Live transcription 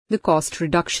The cost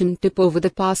reduction tip: over the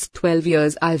past 12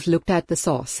 years I've looked at the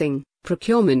sourcing,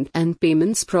 procurement and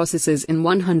payments processes in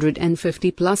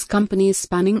 150 plus companies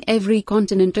spanning every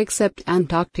continent except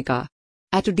Antarctica.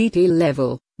 At a detail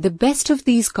level, the best of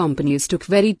these companies took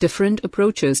very different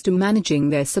approaches to managing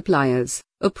their suppliers,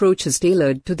 approaches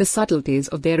tailored to the subtleties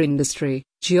of their industry,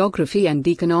 geography and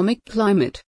economic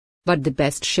climate. But the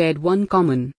best shared one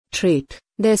common trait: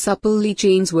 their supply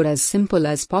chains were as simple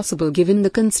as possible given the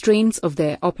constraints of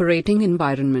their operating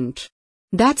environment.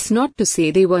 That's not to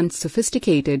say they weren't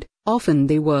sophisticated, often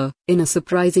they were, in a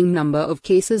surprising number of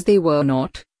cases they were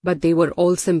not, but they were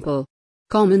all simple.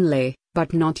 Commonly,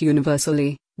 but not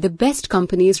universally, the best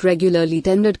companies regularly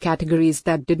tendered categories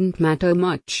that didn't matter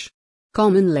much.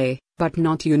 Commonly, but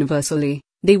not universally,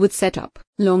 they would set up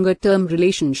longer-term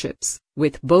relationships,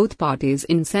 with both parties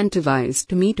incentivized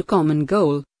to meet a common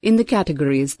goal, in the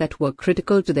categories that were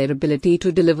critical to their ability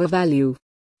to deliver value.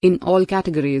 In all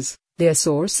categories, their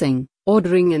sourcing,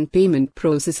 ordering and payment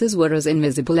processes were as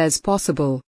invisible as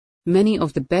possible. Many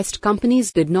of the best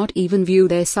companies did not even view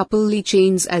their supply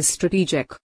chains as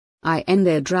strategic. In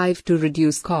their drive to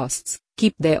reduce costs,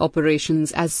 keep their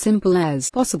operations as simple as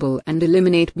possible and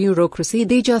eliminate bureaucracy,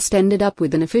 they just ended up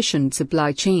with an efficient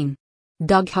supply chain.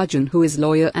 Hudgeon, who is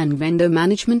lawyer and vendor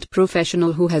management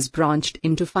professional who has branched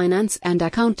into finance and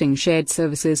accounting shared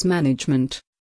services management,